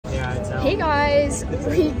Hey guys,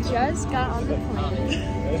 we just got on the plane.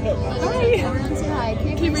 Hi. Everyone say hi.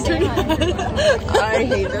 Can you return hi? I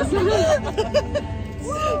hate this.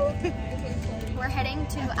 We're heading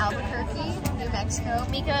to Albuquerque, New Mexico.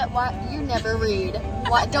 Mika, what? You never read.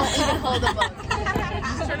 What? Don't even hold a book.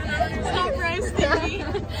 Stop roasting me.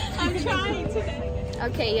 I'm trying today.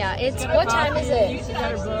 Okay, yeah. It's what time is it?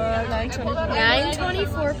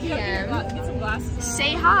 9:24 p.m.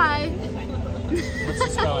 Say hi. What's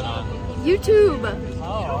this going on? YouTube.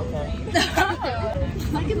 Oh, okay.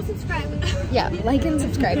 Like and subscribe. Yeah, like and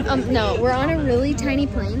subscribe. No, we're on a really tiny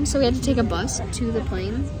plane, so we had to take a bus to the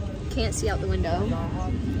plane. Can't see out the window.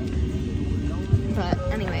 But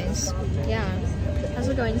anyways, yeah. How's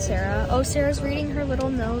it going, Sarah? Oh, Sarah's reading her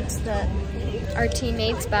little notes that our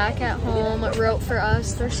teammates back at home wrote for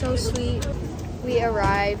us. They're so sweet. We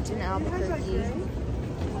arrived in Albuquerque.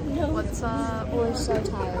 What's up? We're so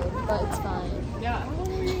tired, but it's fine. Yeah.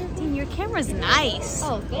 Dude, your camera's nice.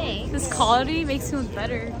 Oh, thanks. This quality makes it look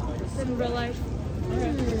better than real life.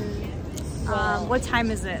 What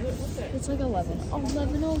time is it? It's like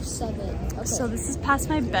 11:07. Okay. So this is past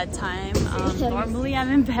my bedtime. Normally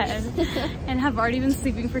I'm in bed and have already been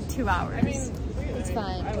sleeping for 2 hours. It's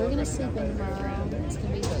fine. We're gonna sleep in tomorrow. It's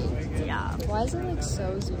gonna be late. Yeah. Why is it like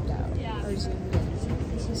so zoomed out? Or zoomed in?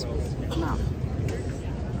 This is weird. No.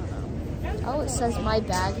 Oh, it says my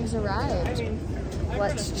bag has arrived.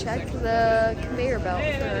 Let's check the conveyor belt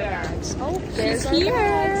for our bags. Oh, there's our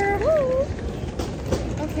bags. Woo!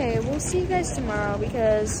 Okay, we'll see you guys tomorrow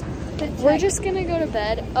because we're just gonna go to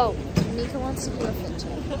bed. Oh, Nika wants to do a fit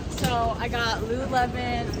check. So I got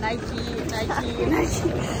Lululemon, Nike.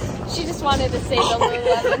 She just wanted to say the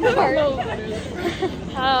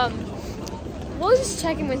Lululemon part. We'll just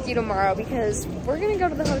check in with you tomorrow because we're gonna go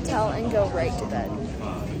to the hotel and go right to bed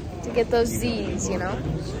to get those Z's, you know?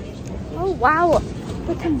 Oh wow,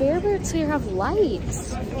 the conveyor belts here have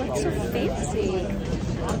lights. It's so fancy.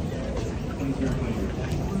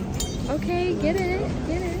 Okay, get it.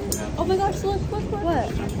 Oh my gosh, look. What?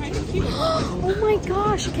 Oh my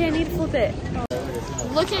gosh, okay, I need to flip it.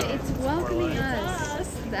 Look at it's welcoming us.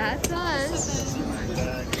 That's us.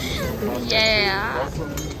 Yeah.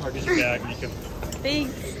 I'll get your bag, Mika.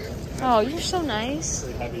 Thanks. Oh, you're so nice.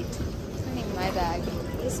 Really heavy. I need my bag.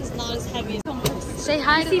 This is not as heavy as Say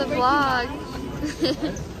hi to the vlog. you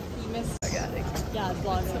missed. I got it. Yeah,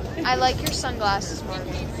 vlog. I like your sunglasses more.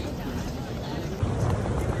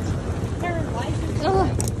 Ugh.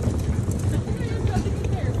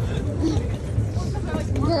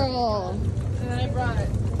 Girl. And then I brought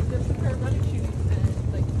just a pair of running shoes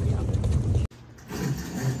and like 3 outfits.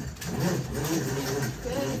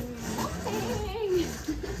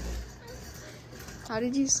 How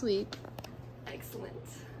did you sleep? Excellent.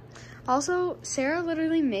 Also, Sarah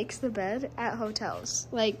literally makes the bed at hotels.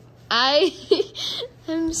 Like, I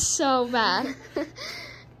am so bad.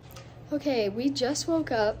 Okay, we just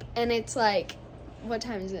woke up and it's like, what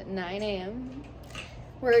time is it? 9 a.m.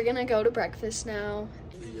 We're gonna go to breakfast now.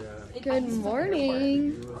 Good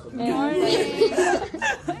morning.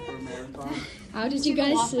 How did you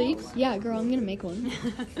guys sleep? Yeah, girl, I'm gonna make one.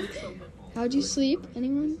 How'd you sleep?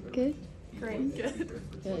 Anyone? Good? Great. Good.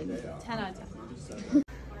 10 out of 10.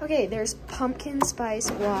 Okay, there's pumpkin spice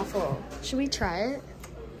waffle. Should we try it?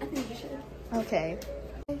 I think you should. Okay.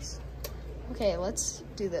 Okay, let's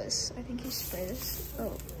do this. I think you spray this.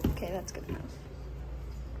 Oh, okay, that's good enough.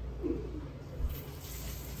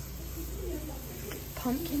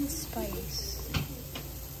 Pumpkin spice.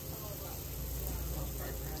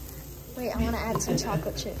 Wait, I want to add some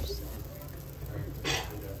chocolate chips.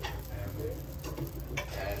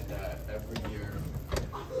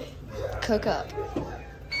 Cook up.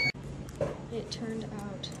 It turned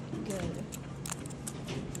out good.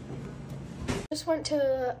 Just went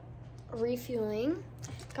to refueling.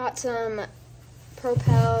 Got some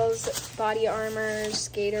Propels, body armors,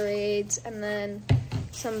 Gatorades, and then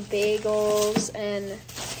some bagels and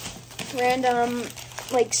random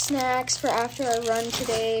like snacks for after our run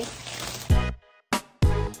today.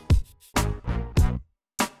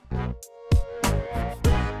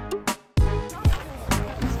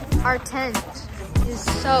 Our tent is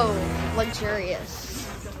so luxurious.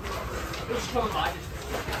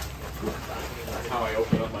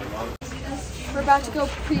 We're about to go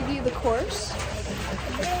preview the course.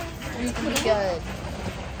 It's pretty good.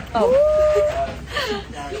 Oh.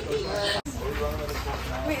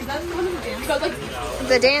 Wait, is that one of the dancers?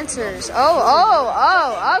 The dancers.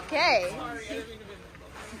 Oh, okay.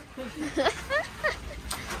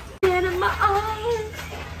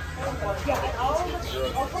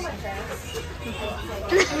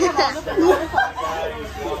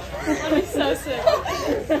 That'd be so sick.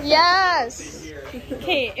 Yes.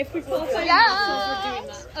 Okay, if we qualify, we're doing Yeah.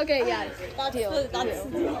 that. Okay, yeah. That's Deal. the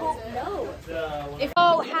deal.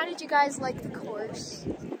 Oh, how did you guys like the course?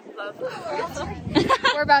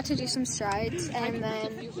 We're about to do some strides and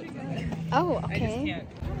then. Oh, okay.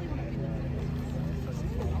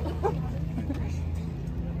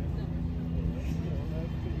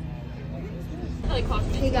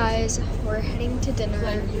 Hey guys, we're heading to dinner.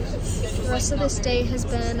 The rest of this day has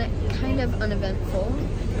been kind of uneventful,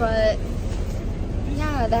 but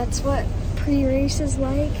yeah, that's what pre-race is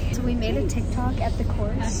like. So we made a TikTok at the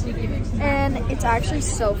course, and it's actually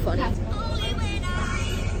so funny.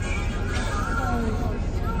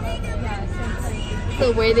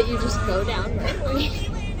 The way that you just go down right.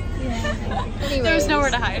 Anyways, There was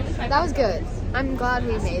nowhere to hide. that was good. I'm glad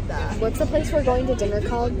we made that. What's the place we're going to dinner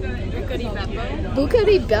called? Buca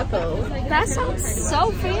di Beppo. That sounds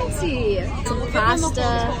so fancy. Some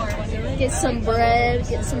pasta, get some bread,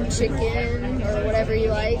 get some chicken, or whatever you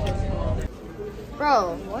like.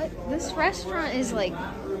 Bro, what? This restaurant is like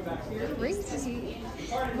crazy.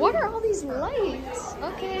 What are all these lights?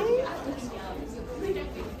 Okay.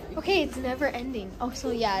 Okay, it's never ending. Oh,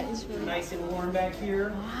 so yeah, it is really Nice and warm back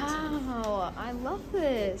here. Wow, I love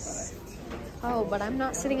this. Oh, but I'm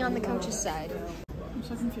not sitting on the coach's side. I'm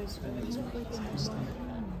so confused.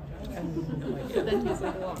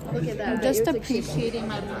 Look at that. I'm just appreciating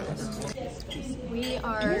my life. We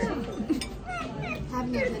are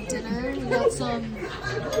having a good dinner. We got some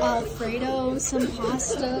Alfredo, some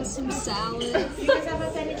pasta, some salad. You guys have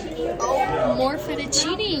a fettuccine? Oh, more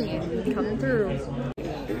fettuccine coming through.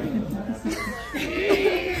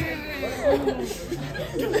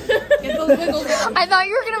 I thought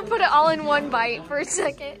you were gonna put it all in one bite for a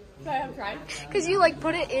second. I'm trying. Cause you like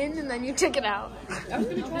put it in and then you took it out. I was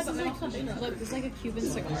gonna try, but look, it's like a Cuban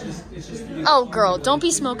cigar. Oh girl, don't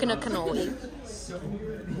be smoking a cannoli.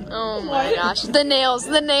 Oh my gosh, the nails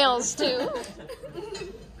too.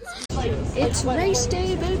 It's race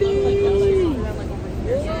day, baby!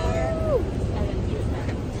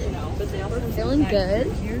 Feeling good.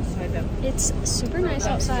 It's super nice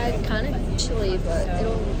outside, kind of chilly, but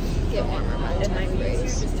it'll get warmer by the time we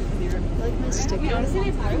race. I like my sticker.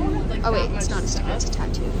 Oh wait, it's not a sticker, it's a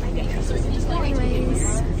tattoo.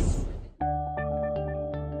 Anyways.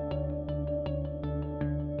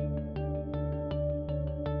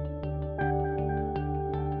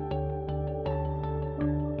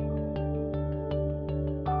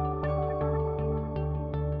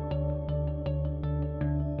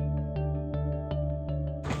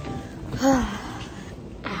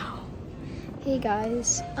 Ow. Hey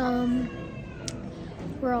guys,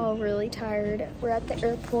 we're all really tired. We're at the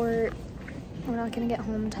airport. We're not gonna get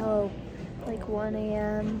home till like 1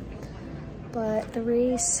 a.m. But the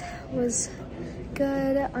race was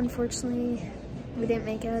good. Unfortunately, we didn't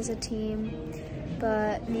make it as a team,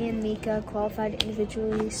 but me and Mika qualified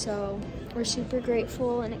individually, so we're super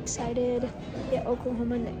grateful and excited to get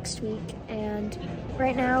Oklahoma next week. And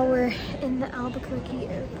right now we're in the Albuquerque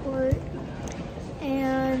airport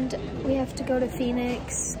and we have to go to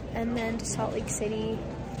Phoenix and then to Salt Lake City.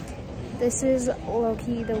 This is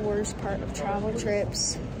low-key the worst part of travel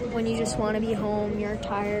trips. When you just want to be home, you're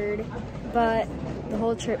tired, but the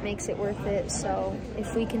whole trip makes it worth it. So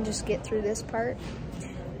if we can just get through this part,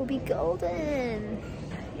 we'll be golden.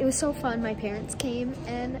 It was so fun. My parents came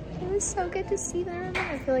and it was so good to see them.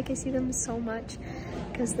 I feel like I see them so much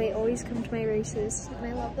because they always come to my races and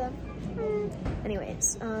I love them.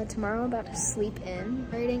 Anyways, tomorrow I'm about to sleep in.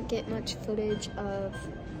 I didn't get much footage of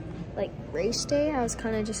like race day. I was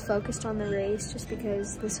kind of just focused on the race just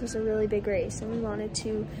because this was a really big race and we wanted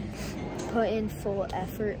to put in full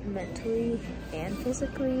effort mentally and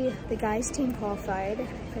physically. The guys team qualified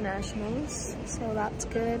for nationals, so that's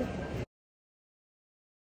good.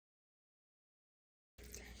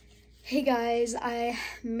 Hey guys, I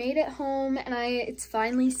made it home and it's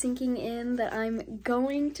finally sinking in that I'm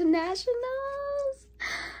going to nationals.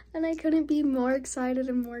 And I couldn't be more excited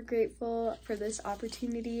and more grateful for this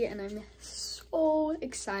opportunity, and I'm so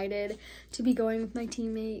excited to be going with my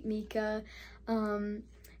teammate Mika.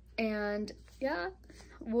 And yeah,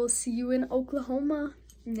 we'll see you in Oklahoma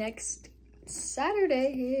next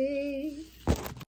Saturday.